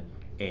recession,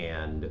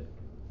 and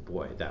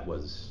boy, that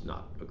was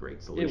not a great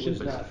It solution.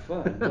 was not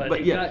fun, but,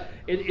 but yeah,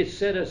 it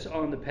set us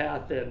on the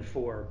path then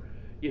for,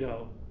 you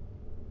know,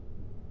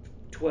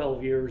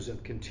 12 years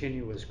of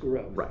continuous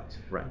growth. right,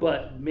 right.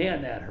 But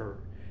man, that hurt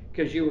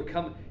because you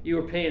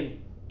were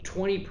paying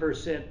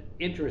 20%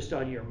 interest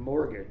on your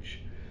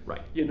mortgage,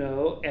 Right. you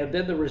know, and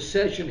then the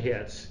recession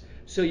hits,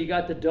 so you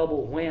got the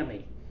double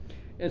whammy,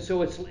 and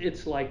so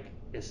it's like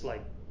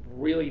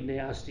really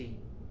nasty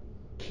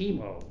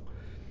chemo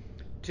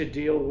to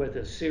deal with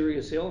a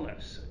serious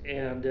illness,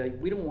 and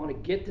we don't want to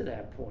get to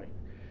that point.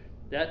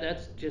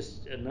 That's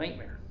just a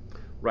nightmare.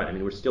 Right. I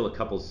mean, we're still a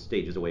couple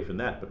stages away from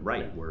that, but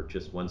right, Yeah. we're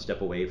just one step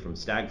away from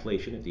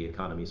stagflation if the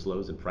economy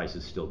slows and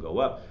prices still go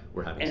up.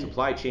 We're having And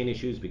supply chain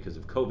issues because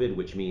of COVID,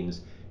 which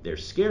means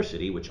there's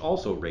scarcity, which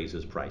also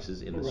raises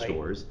prices in the right,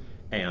 stores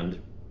and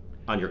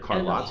on your car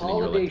and the lots and in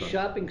your holiday electronics.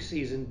 shopping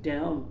season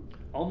down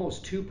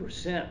almost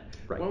 2%.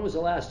 Right. When was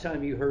the last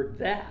time you heard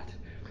that?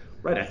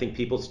 Right. I think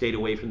people stayed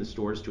away from the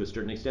stores to a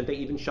certain extent. They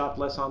even shopped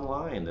less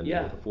online than they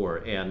Yeah. did before.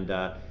 And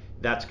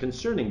that's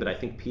concerning, but I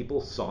think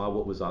people saw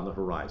what was on the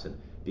horizon.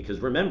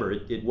 Because remember,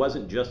 it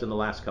wasn't just in the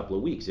last couple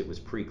of weeks, it was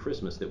pre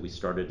Christmas that we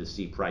started to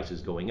see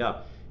prices going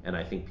up. And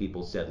I think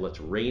people said,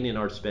 let's rein in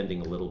our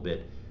spending a little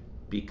bit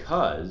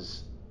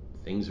because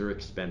things are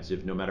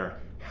expensive no matter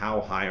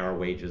how high our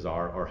wages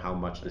are or how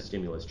much the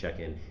stimulus check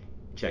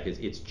is.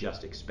 It's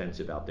just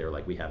expensive out there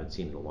like we haven't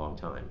seen in a long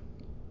time.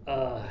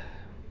 Uh,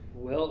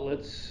 well,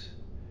 let's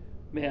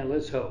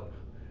hope.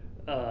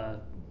 Uh,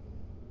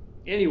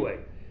 anyway,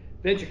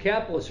 venture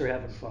capitalists are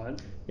having fun.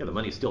 Yeah, the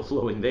money's still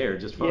flowing there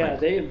just fine. Yeah,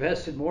 they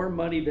invested more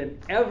money than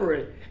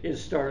ever in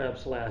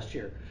startups last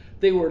year.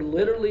 They were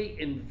literally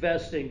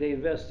investing. They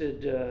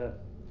invested,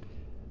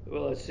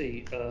 well, let's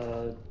see,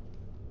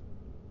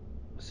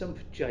 some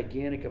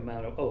gigantic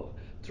amount of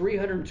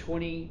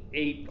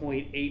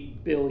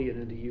 328.8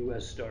 billion into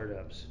U.S.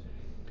 startups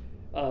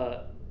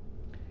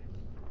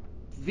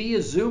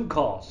via Zoom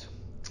calls.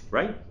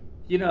 Right?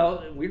 You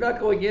know, we're not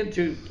going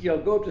into,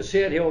 go up to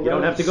Sand Hill Road. You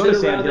don't have to go sit to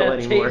Sand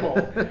around Hill that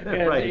anymore. Table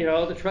and, Right.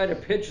 to try to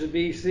pitch the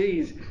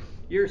VCs.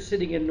 You're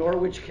sitting in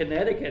Norwich,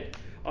 Connecticut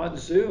on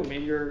Zoom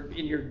in your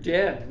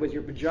den with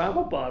your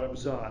pajama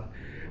bottoms on,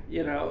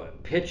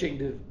 pitching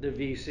to the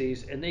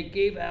VCs. And they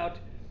gave out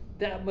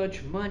that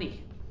much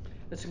money.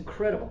 That's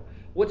incredible.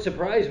 What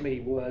surprised me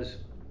was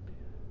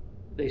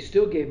they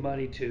still gave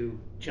money to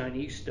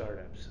Chinese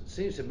startups. It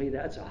seems to me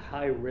that's a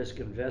high risk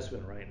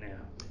investment right now.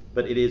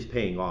 But it is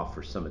paying off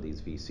for some of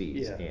these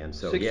VCs. Yeah, And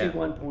so,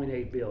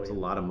 61.8 billion. it's a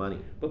lot of money.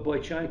 But boy,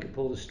 China could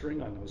pull the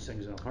string on those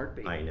things in a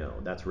heartbeat. I know,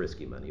 that's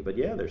risky money. But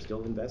yeah, they're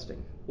still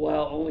investing.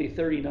 While only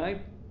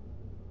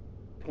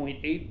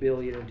 39.8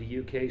 billion into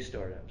UK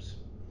startups.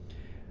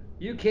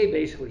 UK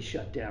basically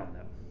shut down though.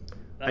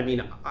 I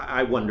mean,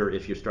 I wonder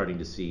if you're starting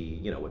to see,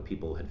 what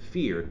people had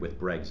feared with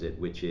Brexit,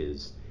 which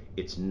is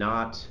it's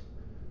not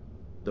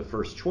the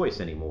first choice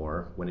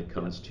anymore when it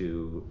comes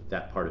to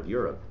that part of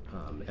Europe.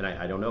 And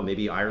I don't know,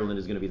 maybe Ireland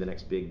is going to be the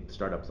next big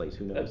startup place.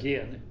 Who knows?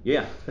 Again.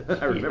 Yeah,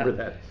 I remember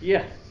that.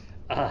 Yeah.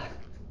 I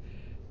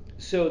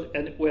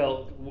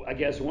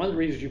guess one of the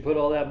reasons you put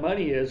all that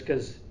money is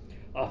because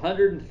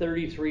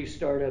 133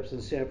 startups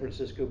in San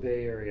Francisco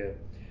Bay Area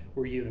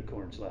were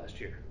unicorns last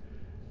year.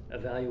 A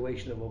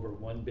valuation of over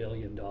 $1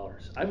 billion.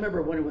 I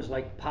remember when it was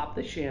like pop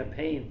the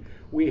champagne,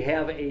 we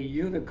have a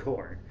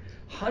unicorn.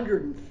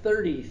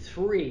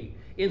 133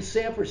 in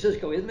San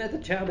Francisco. Isn't that the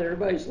town that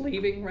everybody's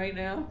leaving right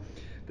now?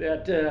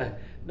 That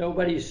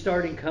nobody's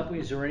starting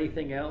companies or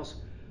anything else?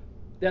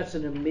 That's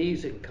an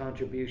amazing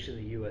contribution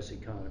to the U.S.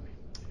 economy.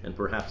 And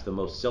perhaps the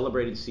most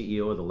celebrated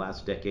CEO of the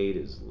last decade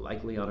is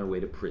likely on her way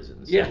to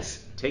prison. So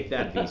yes. Take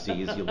that,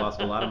 VCs. You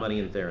lost a lot of money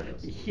in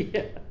Theranos.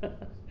 Yeah.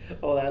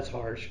 Oh, that's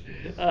harsh.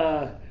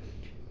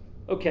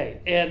 Okay,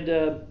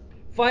 and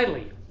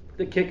finally,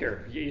 the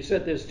kicker. You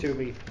said this to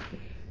me.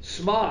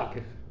 Smog,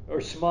 or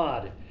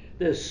SMOD,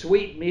 the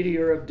sweet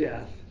meteor of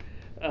death.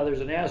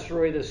 There's an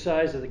asteroid the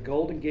size of the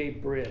Golden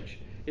Gate Bridge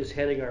is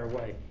heading our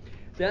way.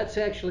 That's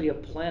actually a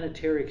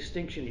planetary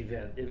extinction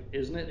event,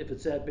 isn't it, if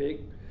it's that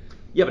big?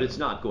 Yeah, but it's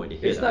not going to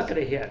hit us. It's not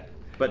going to hit.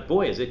 But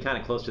boy, is it kind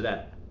of close to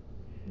that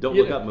Don't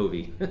Look Up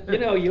movie.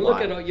 You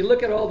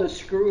look at all the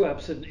screw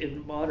ups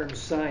in modern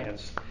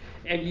science,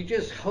 and you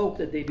just hope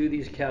that they do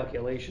these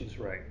calculations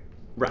right.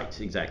 Right,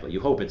 exactly. You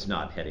hope it's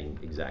not heading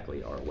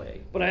exactly our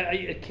way. But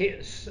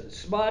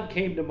SMOD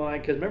came to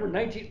mind because remember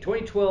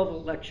 2012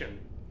 election.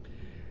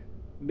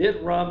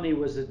 Mitt Romney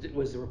was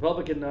the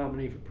Republican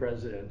nominee for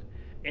president,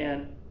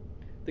 and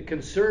the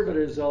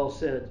conservatives all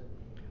said,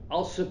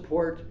 "I'll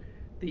support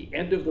the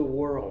end of the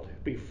world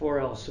before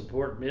I'll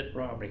support Mitt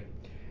Romney,"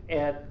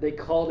 and they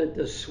called it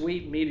the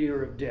sweet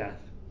meteor of death.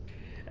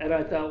 And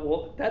I thought,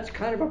 well, that's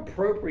kind of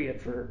appropriate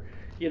for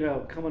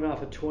coming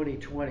off of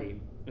 2020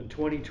 and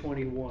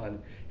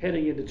 2021,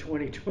 heading into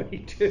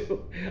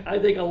 2022. I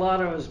think a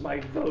lot of us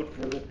might vote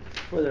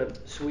for the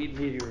sweet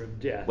meteor of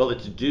death. Well,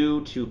 it's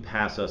due to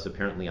pass us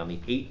apparently on the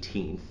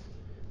 18th.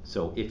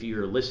 So if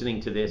you're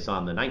listening to this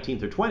on the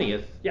 19th or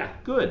 20th, yeah,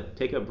 good.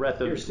 Take a breath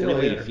of You're still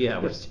relief. here. Yeah,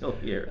 we're still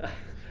here.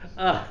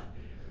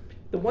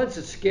 The ones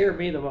that scare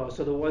me the most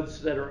are the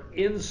ones that are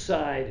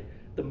inside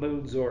the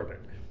moon's orbit.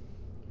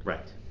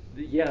 Right.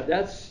 Yeah,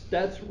 that's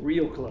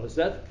real close.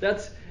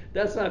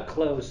 That's not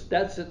close.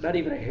 That's not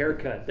even a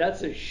haircut.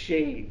 That's a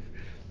shave.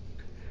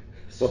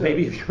 Well,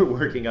 maybe if you're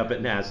working up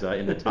at NASA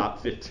in the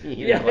top 15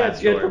 yeah, at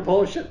Jet Glassdoor,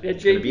 Propulsion at JPL.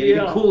 it's going to be an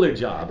even cooler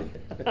job,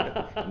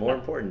 more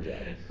important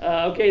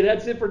job. Okay,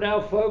 that's it for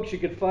now, folks. You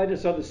can find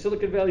us on the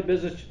Silicon Valley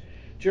Business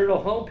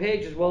Journal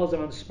homepage, as well as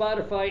on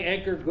Spotify,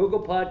 Anchor,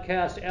 Google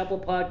Podcasts, Apple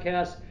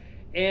Podcasts,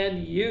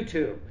 and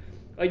YouTube.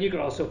 And you can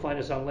also find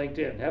us on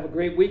LinkedIn. Have a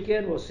great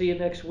weekend. We'll see you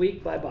next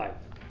week. Bye-bye.